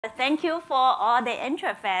Thank you for all the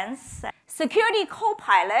Entra fans. Security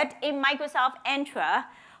Copilot in Microsoft Entra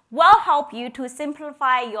will help you to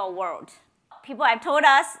simplify your world. People have told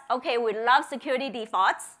us, okay, we love security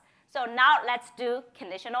defaults, so now let's do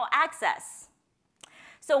conditional access.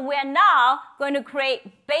 So we're now going to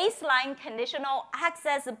create baseline conditional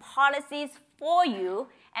access policies for you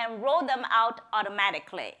and roll them out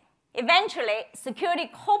automatically. Eventually, Security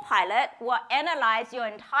Copilot will analyze your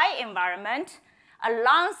entire environment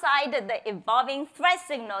alongside the evolving threat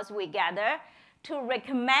signals we gather to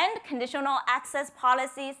recommend conditional access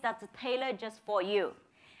policies that's tailored just for you.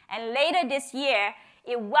 And later this year,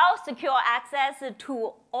 it will secure access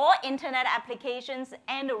to all internet applications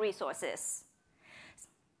and resources.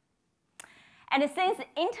 And since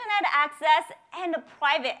internet access and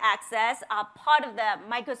private access are part of the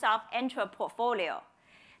Microsoft Entra portfolio,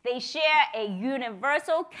 they share a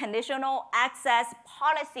universal conditional access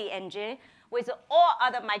policy engine with all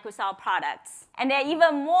other Microsoft products. And there are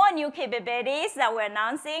even more new capabilities that we're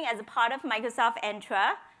announcing as a part of Microsoft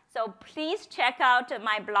Entra. So please check out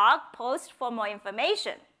my blog post for more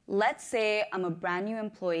information. Let's say I'm a brand new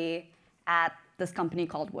employee at this company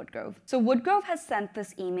called Woodgrove. So Woodgrove has sent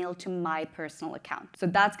this email to my personal account. So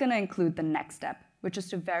that's going to include the next step, which is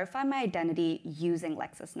to verify my identity using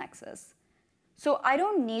LexisNexis. So I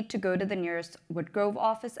don't need to go to the nearest Woodgrove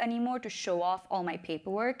office anymore to show off all my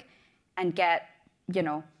paperwork and get,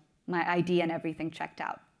 my ID and everything checked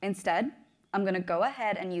out. Instead, I'm going to go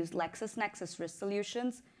ahead and use LexisNexis Risk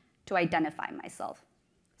Solutions to identify myself.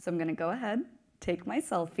 So I'm going to go ahead, take my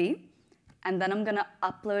selfie, and then I'm going to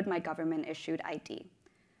upload my government-issued ID.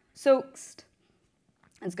 So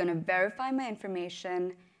it's going to verify my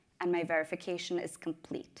information, and my verification is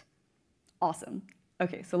complete. Awesome.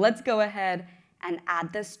 Okay, so let's go ahead and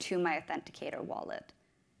add this to my Authenticator wallet.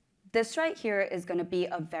 This right here is going to be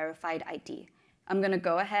a verified ID. I'm going to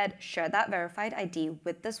go ahead, share that verified ID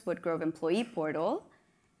with this Woodgrove employee portal,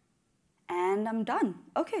 and I'm done.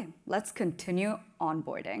 Okay, let's continue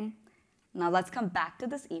onboarding. Now let's come back to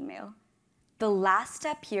this email. The last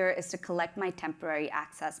step here is to collect my temporary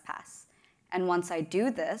access pass. And once I do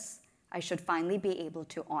this, I should finally be able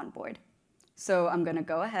to onboard. So I'm going to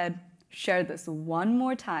go ahead, share this one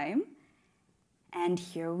more time, and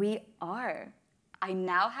here we are. I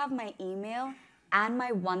now have my email and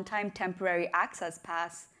my one-time temporary access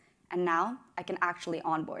pass, and now I can actually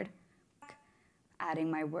onboard.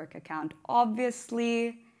 Adding my work account,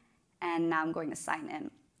 obviously, and now I'm going to sign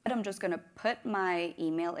in. I'm just going to put my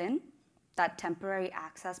email in, that temporary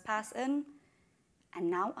access pass in, and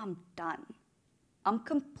now I'm done. I'm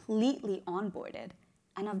completely onboarded,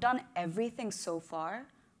 and I've done everything so far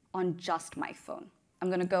on just my phone. I'm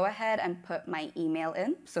going to go ahead and put my email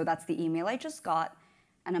in, so that's the email I just got,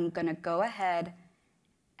 and I'm going to go ahead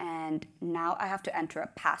and now I have to enter a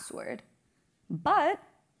password, but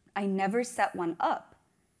I never set one up.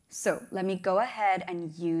 So let me go ahead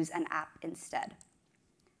and use an app instead.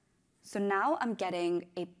 So now I'm getting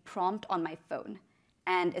a prompt on my phone,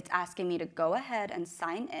 and it's asking me to go ahead and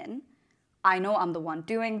sign in. I know I'm the one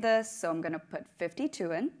doing this, so I'm going to put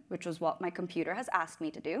 52 in, which was what my computer has asked me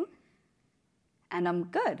to do. And I'm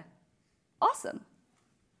good. Awesome.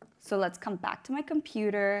 So let's come back to my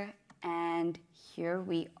computer, and here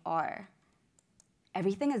we are.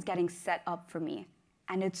 Everything is getting set up for me,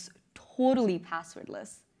 and it's totally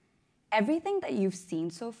passwordless. Everything that you've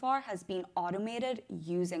seen so far has been automated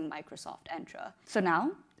using Microsoft Entra. So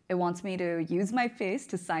now it wants me to use my face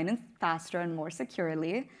to sign in faster and more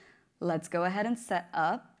securely. Let's go ahead and set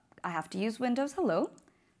up. I have to use Windows Hello.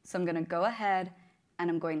 So I'm going to go ahead and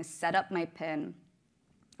I'm going to set up my PIN,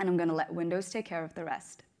 and I'm going to let Windows take care of the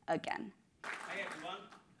rest again. Hey everyone.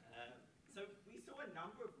 So we saw a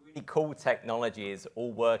number of really cool technologies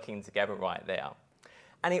all working together right there.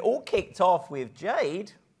 And it all kicked off with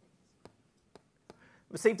Jade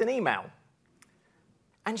received an email.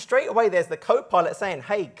 And straight away there's the Copilot saying,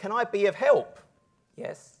 hey, can I be of help?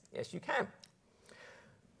 Yes, yes you can.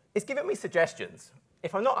 It's giving me suggestions.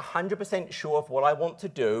 If I'm not 100% sure of what I want to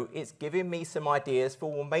do, it's giving me some ideas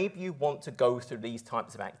for, well, maybe you want to go through these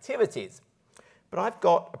types of activities. But I've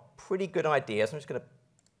got a pretty good idea, so I'm just going to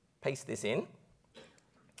paste this in,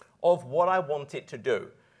 of what I want it to do.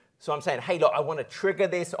 So I'm saying, hey, look, I want to trigger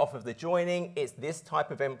this off of the joining. It's this type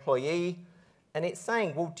of employee. And it's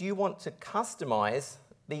saying, well, do you want to customize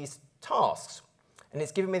these tasks? And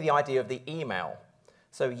it's giving me the idea of the email.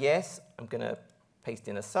 So yes, I'm going to paste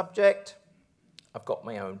in a subject. I've got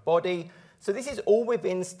my own body. So this is all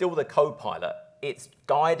within still the Copilot. It's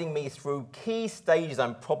guiding me through key stages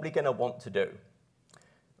I'm probably going to want to do.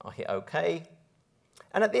 I'll hit OK.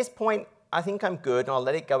 And at this point, I think I'm good, and I'll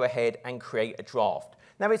let it go ahead and create a draft.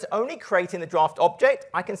 Now, it's only creating the draft object.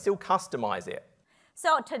 I can still customize it.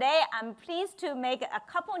 So today, I'm pleased to make a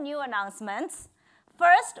couple new announcements.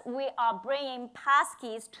 First, we are bringing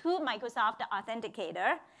passkeys to Microsoft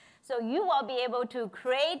Authenticator. So you will be able to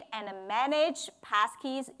create and manage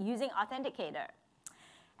passkeys using Authenticator.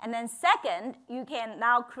 And then second, you can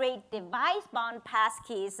now create device-bound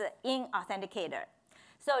passkeys in Authenticator.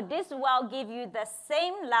 So this will give you the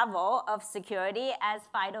same level of security as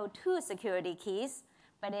FIDO2 security keys,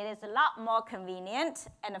 but it is a lot more convenient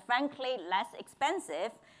and frankly less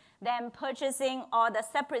expensive than purchasing all the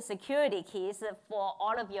separate security keys for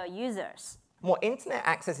all of your users. What Internet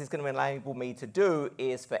Access is going to enable me to do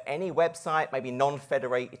is for any website, maybe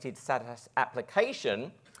non-federated SaaS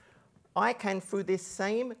application, I can, through this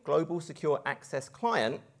same global secure access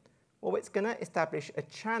client, well, it's going to establish a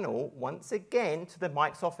channel once again to the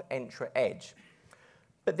Microsoft Entra Edge.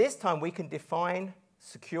 But this time we can define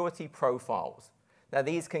security profiles. Now,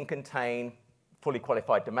 these can contain fully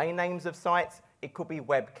qualified domain names of sites. It could be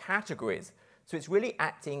web categories. So it's really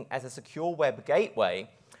acting as a secure web gateway,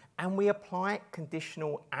 and we apply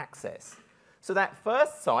conditional access. So that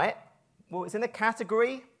first site, well, it's in a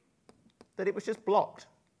category that it was just blocked.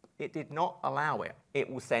 It did not allow it. It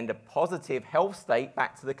will send a positive health state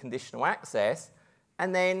back to the conditional access,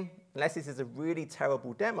 and then, unless this is a really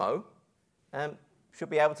terrible demo, should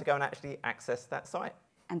be able to go and actually access that site.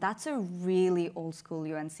 And that's a really old school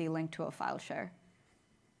UNC link to a file share.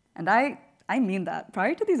 And I mean that.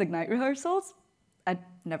 Prior to these Ignite rehearsals, I'd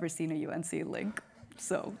never seen a UNC link.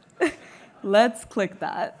 So let's click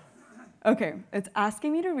that. OK, it's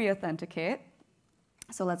asking me to re-authenticate.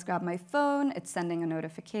 So let's grab my phone. It's sending a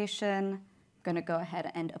notification. I'm going to go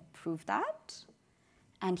ahead and approve that.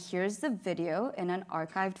 And here's the video in an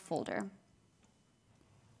archived folder.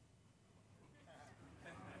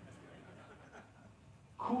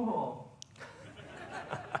 Cool.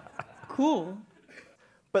 Cool.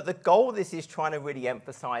 But the goal this is trying to really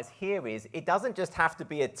emphasize here is it doesn't just have to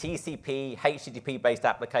be a TCP, HTTP-based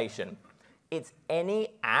application. It's any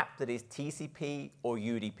app that is TCP or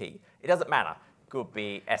UDP. It doesn't matter. It could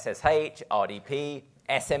be SSH, RDP,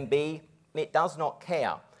 SMB. It does not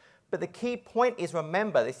care. But the key point is,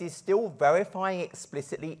 remember, this is still verifying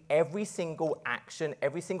explicitly every single action,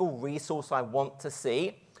 every single resource I want to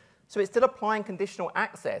see. So it's still applying conditional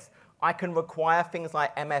access. I can require things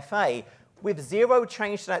like MFA with zero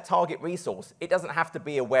change to that target resource. It doesn't have to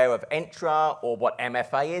be aware of Entra or what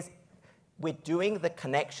MFA is. We're doing the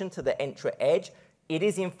connection to the Entra Edge. It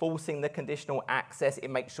is enforcing the conditional access. It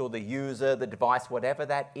makes sure the user, the device, whatever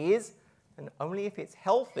that is, and only if it's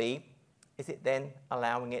healthy is it then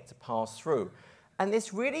allowing it to pass through. And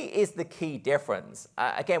this really is the key difference.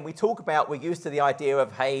 Again, we talk about, we're used to the idea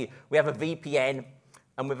of, hey, we have a VPN,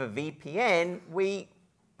 and with a VPN,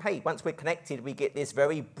 hey, once we're connected, we get this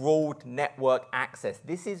very broad network access.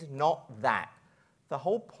 This is not that. The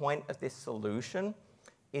whole point of this solution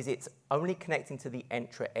is it's only connecting to the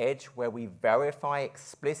Entra Edge where we verify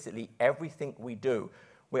explicitly everything we do.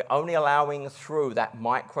 We're only allowing through that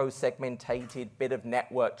micro-segmented bit of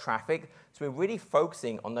network traffic. So we're really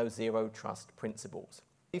focusing on those zero trust principles.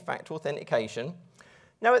 Two-factor authentication.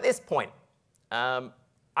 Now at this point,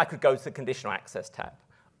 I could go to the conditional access tab.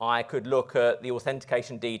 I could look at the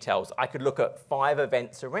authentication details. I could look at 5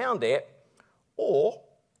 events around it, or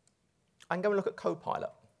I can go and look at Copilot.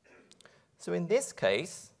 So in this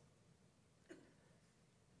case, I'm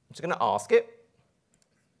just going to ask it,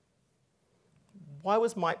 why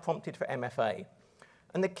was Mike prompted for MFA?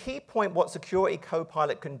 And the key point what Security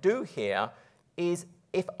Copilot can do here is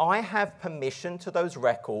if I have permission to those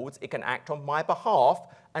records, it can act on my behalf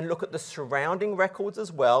and look at the surrounding records as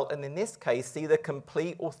well, and in this case, see the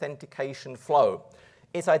complete authentication flow.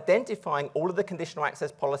 It's identifying all of the conditional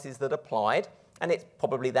access policies that applied, and it's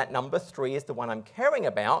probably that number 3 is the one I'm caring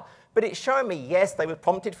about, but it's showing me, yes, they were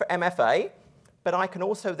prompted for MFA, but I can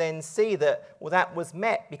also then see that, well, that was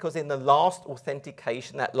met because in the last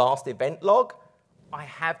authentication, that last event log, I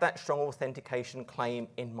have that strong authentication claim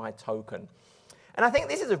in my token. And I think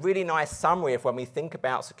this is a really nice summary of when we think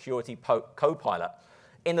about Security Copilot.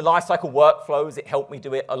 In the lifecycle workflows, it helped me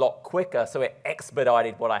do it a lot quicker, so it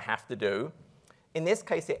expedited what I have to do. In this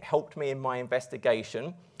case, it helped me in my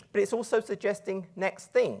investigation, but it's also suggesting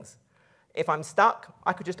next things. If I'm stuck,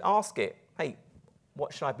 I could just ask it, hey,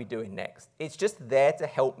 what should I be doing next? It's just there to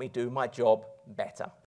help me do my job better.